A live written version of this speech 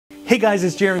Hey guys,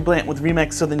 it's Jeremy Blant with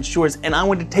Remax Southern Shores, and I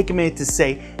wanted to take a minute to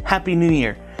say Happy New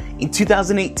Year. In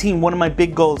 2018, one of my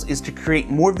big goals is to create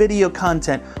more video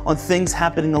content on things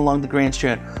happening along the Grand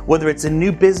Strand, whether it's a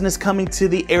new business coming to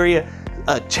the area,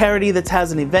 a charity that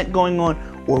has an event going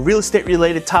on, or real estate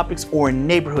related topics, or a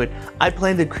neighborhood. I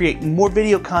plan to create more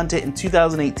video content in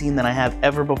 2018 than I have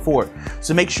ever before.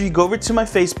 So make sure you go over to my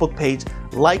Facebook page,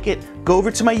 like it, go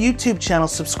over to my YouTube channel,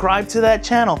 subscribe to that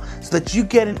channel so that you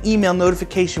get an email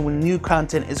notification when new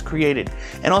content is created.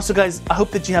 And also guys, I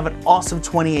hope that you have an awesome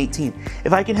 2018.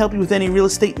 If I can help you with any real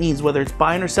estate needs, whether it's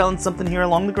buying or selling something here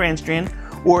along the Grand Strand,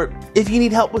 or if you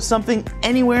need help with something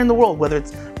anywhere in the world, whether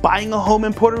it's buying a home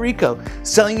in Puerto Rico,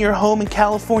 selling your home in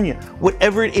California,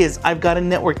 whatever it is, I've got a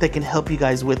network that can help you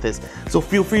guys with this. So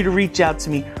feel free to reach out to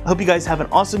me. I hope you guys have an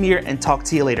awesome year and talk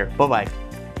to you later. Bye-bye.